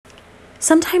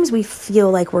Sometimes we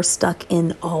feel like we're stuck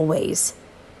in always.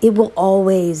 It will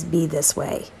always be this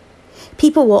way.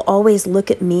 People will always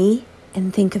look at me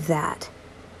and think of that.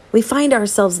 We find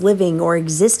ourselves living or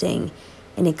existing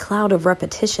in a cloud of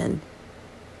repetition.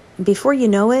 And before you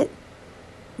know it,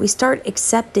 we start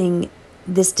accepting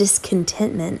this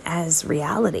discontentment as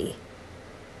reality.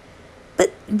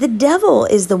 But the devil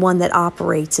is the one that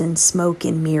operates in smoke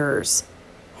and mirrors.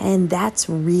 And that's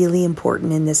really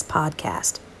important in this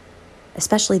podcast,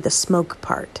 especially the smoke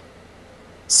part.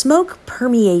 Smoke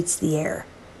permeates the air.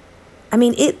 I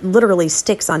mean, it literally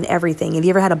sticks on everything. Have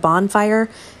you ever had a bonfire?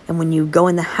 And when you go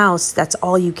in the house, that's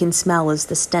all you can smell is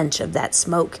the stench of that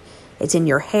smoke. It's in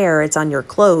your hair, it's on your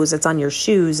clothes, it's on your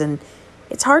shoes, and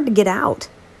it's hard to get out.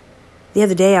 The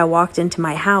other day I walked into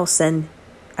my house and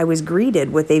I was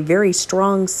greeted with a very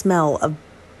strong smell of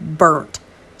burnt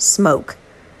smoke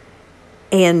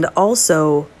and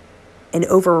also an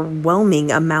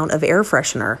overwhelming amount of air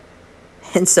freshener.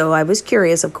 And so I was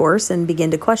curious, of course, and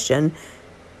began to question,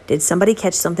 did somebody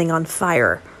catch something on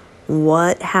fire?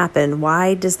 What happened?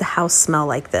 Why does the house smell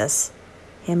like this?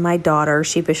 And my daughter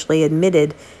sheepishly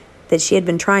admitted that she had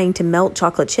been trying to melt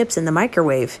chocolate chips in the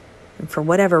microwave. And for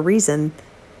whatever reason,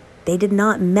 they did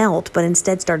not melt, but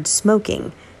instead started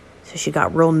smoking. So she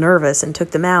got real nervous and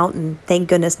took them out, and thank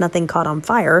goodness nothing caught on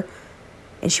fire.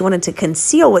 And she wanted to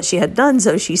conceal what she had done,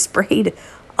 so she sprayed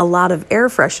a lot of air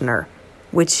freshener,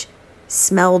 which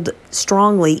smelled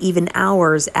strongly even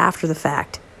hours after the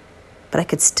fact. But I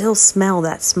could still smell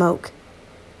that smoke.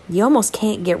 You almost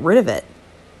can't get rid of it.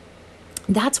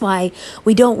 That's why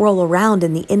we don't roll around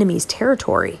in the enemy's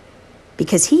territory,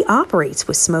 because he operates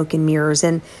with smoke and mirrors,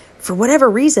 and for whatever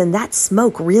reason, that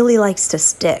smoke really likes to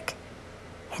stick.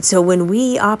 And so when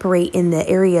we operate in the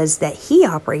areas that he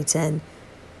operates in,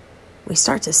 we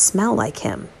start to smell like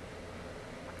him.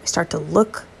 We start to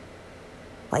look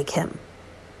like him.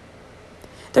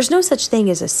 There's no such thing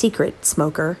as a secret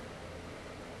smoker.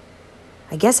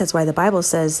 I guess that's why the Bible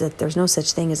says that there's no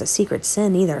such thing as a secret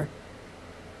sin either.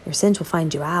 Your sins will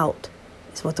find you out,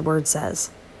 is what the word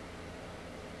says.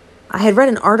 I had read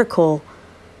an article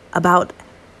about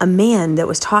a man that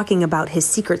was talking about his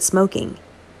secret smoking.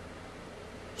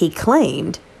 He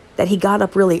claimed that he got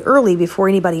up really early before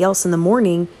anybody else in the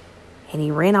morning and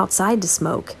he ran outside to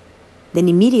smoke. Then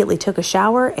immediately took a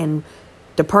shower and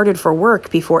departed for work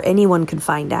before anyone could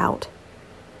find out.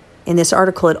 In this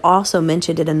article, it also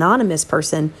mentioned an anonymous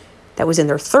person that was in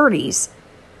their 30s.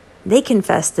 They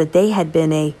confessed that they had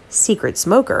been a secret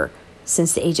smoker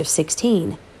since the age of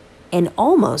 16, and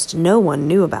almost no one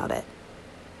knew about it.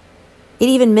 It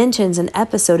even mentions an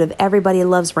episode of Everybody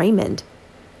Loves Raymond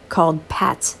called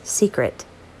Pat's Secret.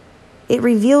 It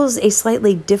reveals a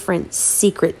slightly different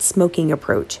secret smoking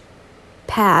approach.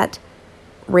 Pat,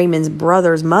 Raymond's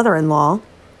brother's mother-in-law,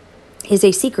 is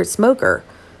a secret smoker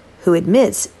who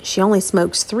admits she only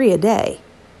smokes 3 a day.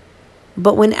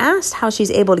 But when asked how she's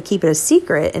able to keep it a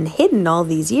secret and hidden all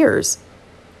these years,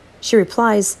 she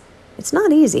replies, "It's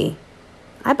not easy.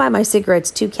 I buy my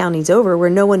cigarettes 2 counties over where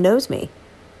no one knows me."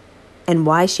 And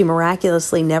why she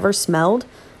miraculously never smelled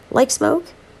like smoke?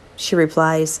 She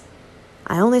replies,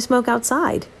 "I only smoke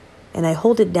outside, and I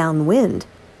hold it downwind.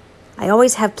 I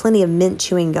always have plenty of mint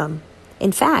chewing gum.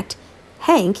 In fact,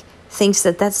 Hank thinks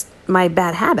that that's my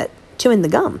bad habit, chewing the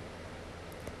gum."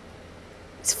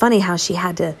 It's funny how she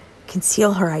had to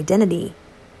conceal her identity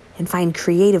and find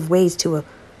creative ways to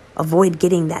avoid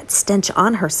getting that stench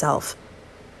on herself.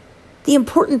 The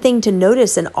important thing to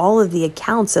notice in all of the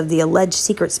accounts of the alleged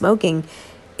secret smoking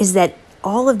is that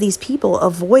all of these people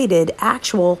avoided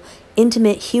actual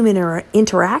intimate human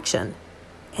interaction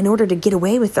in order to get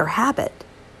away with their habit.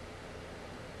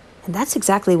 And that's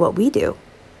exactly what we do.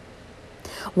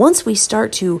 Once we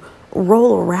start to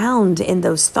roll around in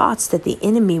those thoughts that the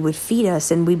enemy would feed us,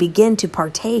 and we begin to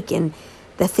partake in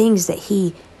the things that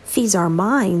he feeds our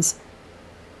minds,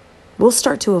 we'll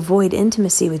start to avoid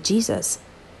intimacy with Jesus.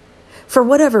 For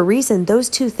whatever reason, those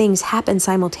two things happen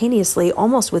simultaneously,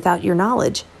 almost without your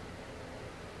knowledge.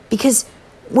 Because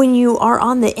when you are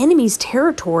on the enemy's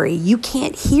territory, you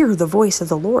can't hear the voice of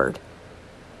the Lord.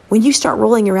 When you start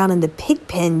rolling around in the pig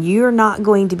pen, you're not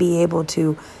going to be able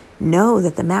to know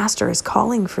that the master is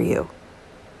calling for you.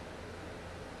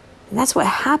 And that's what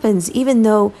happens, even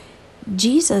though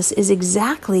Jesus is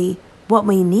exactly what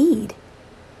we need.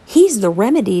 He's the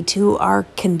remedy to our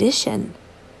condition.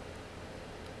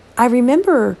 I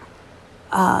remember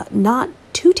not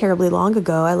too terribly long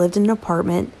ago, I lived in an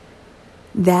apartment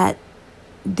that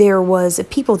there was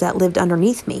people that lived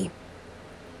underneath me,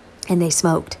 and they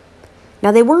smoked.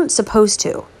 Now, they weren't supposed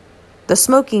to. The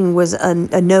smoking was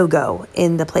a no-go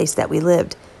in the place that we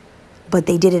lived. but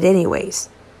they did it anyways.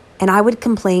 And I would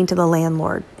complain to the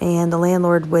landlord, and the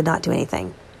landlord would not do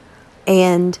anything.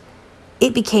 And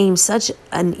it became such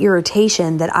an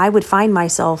irritation that I would find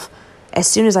myself, as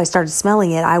soon as I started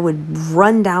smelling it, I would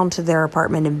run down to their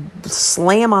apartment and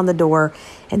slam on the door.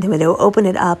 And then when they would open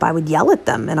it up, I would yell at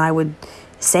them, and I would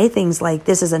say things like,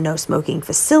 this is a no smoking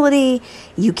facility.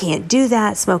 You can't do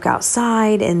that. Smoke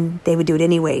outside. And they would do it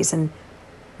anyways. And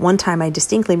one time I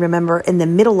distinctly remember in the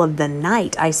middle of the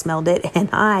night, I smelled it, and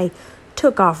I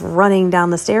took off running down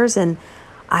the stairs, and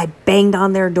I banged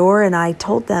on their door, and I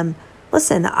told them,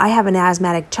 listen, I have an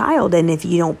asthmatic child, and if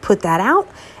you don't put that out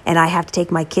and I have to take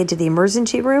my kid to the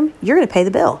emergency room, you're going to pay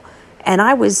the bill. And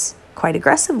I was quite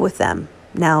aggressive with them.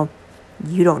 Now,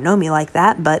 you don't know me like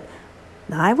that, but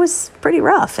I was pretty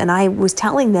rough, and I was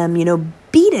telling them,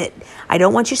 beat it. I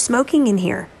don't want you smoking in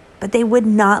here. But they would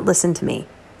not listen to me,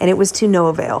 and it was to no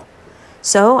avail.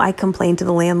 So I complained to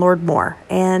the landlord more,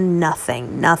 and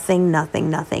nothing.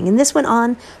 And this went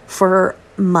on for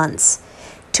months,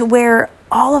 to where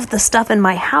all of the stuff in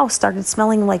my house started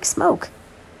smelling like smoke.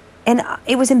 And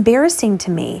it was embarrassing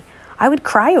to me. I would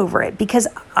cry over it because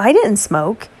I didn't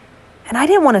smoke, and I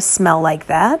didn't want to smell like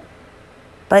that.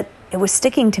 But it was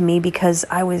sticking to me because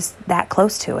I was that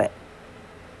close to it.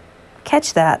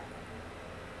 Catch that.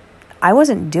 I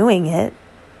wasn't doing it.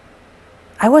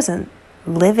 I wasn't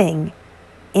living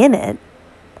in it,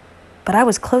 but I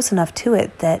was close enough to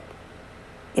it that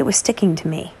it was sticking to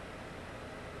me.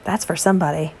 That's for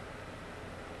somebody.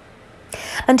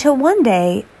 Until one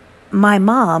day, my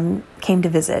mom came to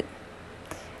visit.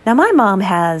 Now, my mom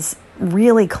has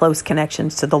really close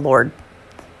connections to the Lord.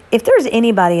 If there's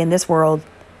anybody in this world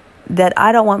that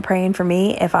I don't want praying for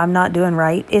me if I'm not doing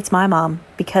right, it's my mom,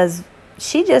 because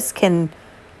she just can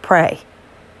pray.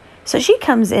 So she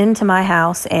comes into my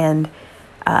house, and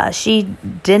she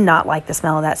did not like the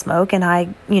smell of that smoke. And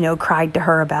I, cried to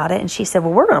her about it. And she said,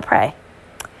 well, we're going to pray.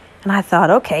 And I thought,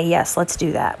 okay, yes, let's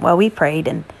do that. Well, we prayed.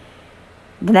 And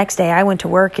the next day I went to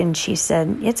work, and she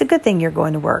said, it's a good thing you're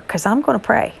going to work because I'm going to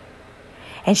pray.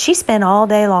 And she spent all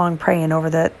day long praying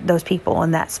over those people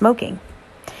and that smoking.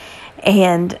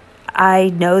 And I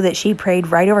know that she prayed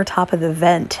right over top of the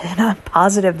vent, and I'm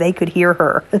positive they could hear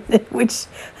her, which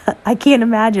I can't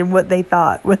imagine what they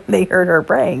thought when they heard her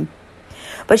praying.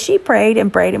 But she prayed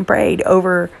and prayed and prayed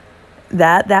over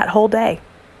that whole day.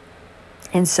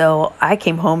 And so I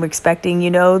came home expecting,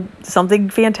 something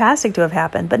fantastic to have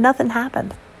happened, but nothing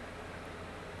happened.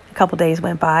 A couple days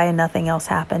went by and nothing else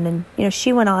happened. And,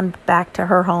 she went on back to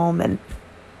her home, and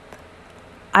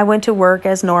I went to work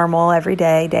as normal every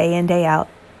day, day in, day out.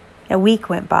 A week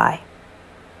went by,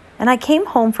 and I came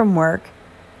home from work,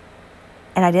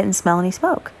 and I didn't smell any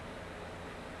smoke.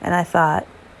 And I thought,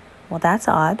 well, that's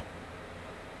odd.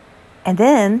 And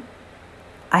then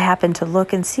I happened to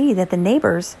look and see that the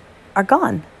neighbors are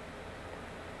gone.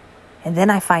 And then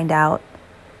I find out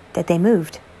that they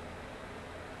moved.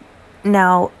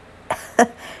 Now,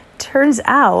 turns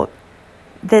out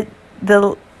that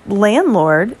the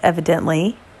landlord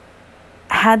evidently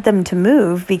had them to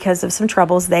move because of some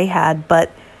troubles they had.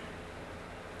 But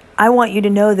I want you to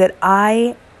know that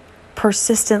I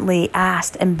persistently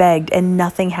asked and begged, and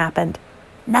nothing happened.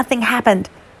 Nothing happened.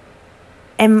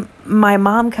 And my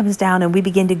mom comes down, and we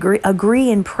begin to agree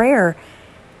in prayer.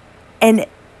 And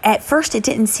at first it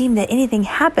didn't seem that anything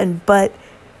happened, but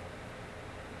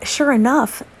sure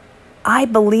enough, I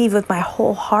believe with my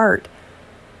whole heart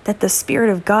that the Spirit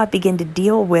of God began to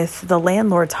deal with the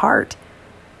landlord's heart.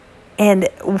 And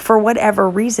for whatever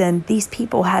reason, these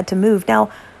people had to move.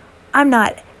 Now, I'm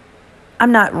not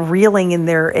reeling in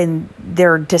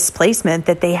their displacement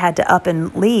that they had to up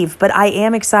and leave, but I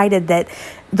am excited that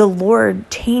the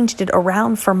Lord changed it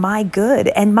around for my good,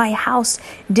 and my house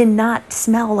did not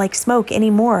smell like smoke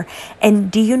anymore.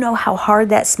 And do you know how hard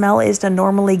that smell is to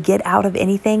normally get out of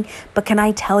anything? But can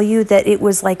I tell you that it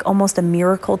was like almost a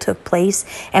miracle took place,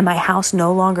 and my house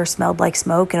no longer smelled like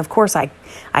smoke. And of course I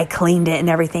cleaned it and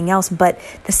everything else, but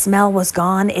the smell was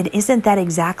gone. And isn't that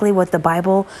exactly what the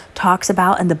Bible talks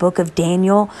about in the book of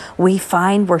Daniel? We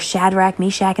find where Shadrach,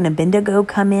 Meshach, and Abednego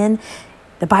come in.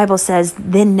 The Bible says,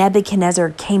 then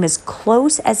Nebuchadnezzar came as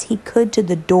close as he could to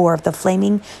the door of the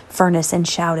flaming furnace and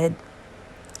shouted,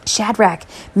 Shadrach,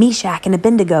 Meshach, and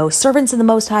Abednego, servants of the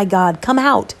Most High God, come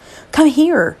out, come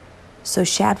here. So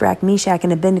Shadrach, Meshach,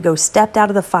 and Abednego stepped out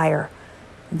of the fire.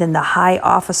 Then the high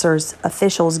officers,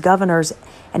 officials, governors,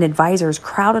 and advisors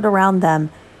crowded around them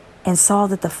and saw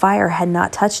that the fire had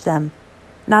not touched them.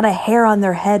 Not a hair on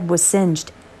their head was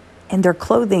singed, and their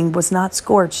clothing was not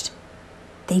scorched.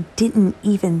 They didn't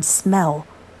even smell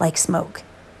like smoke.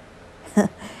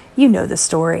 You know the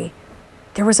story.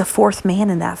 There was a fourth man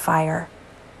in that fire.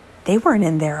 They weren't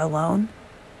in there alone.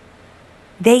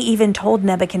 They even told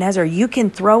Nebuchadnezzar, you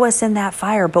can throw us in that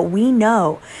fire, but we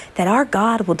know that our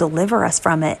God will deliver us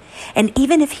from it. And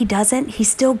even if he doesn't,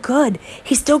 he's still good.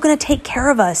 He's still going to take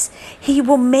care of us. He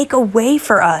will make a way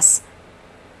for us.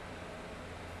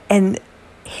 And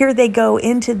here they go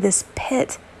into this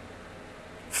pit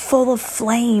full of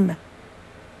flame.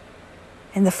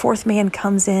 And the fourth man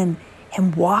comes in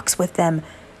and walks with them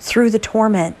through the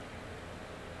torment.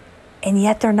 And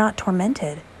yet they're not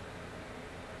tormented.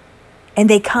 And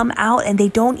they come out and they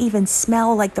don't even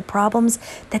smell like the problems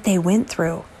that they went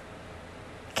through.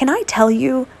 Can I tell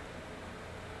you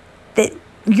that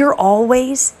your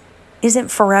always isn't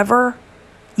forever?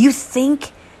 You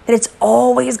think that it's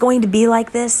always going to be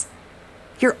like this?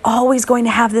 You're always going to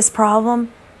have this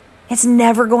problem? It's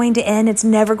never going to end. It's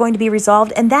never going to be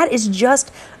resolved. And that is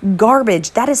just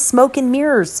garbage. That is smoke and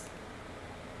mirrors.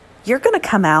 You're going to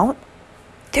come out.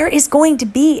 There is going to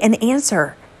be an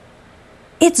answer.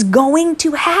 It's going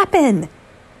to happen.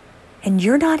 And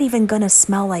you're not even going to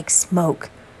smell like smoke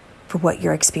for what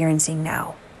you're experiencing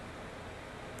now.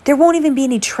 There won't even be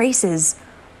any traces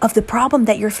of the problem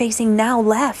that you're facing now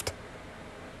left.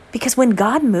 Because when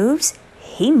God moves,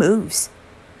 he moves.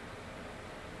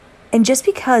 And just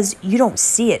because you don't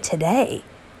see it today,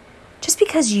 just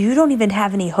because you don't even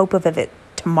have any hope of it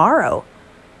tomorrow,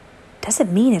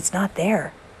 doesn't mean it's not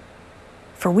there.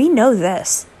 For we know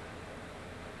this.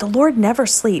 The Lord never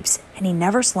sleeps and he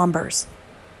never slumbers,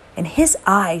 and his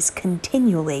eyes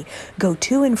continually go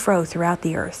to and fro throughout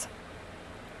the earth.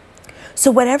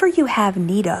 So whatever you have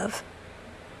need of,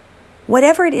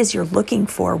 whatever it is you're looking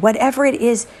for, whatever it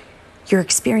is you're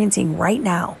experiencing right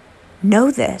now,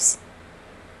 know this.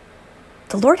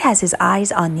 The Lord has his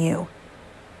eyes on you,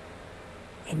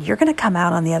 and you're going to come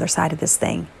out on the other side of this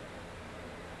thing,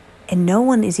 and no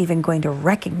one is even going to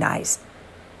recognize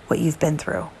what you've been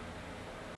through.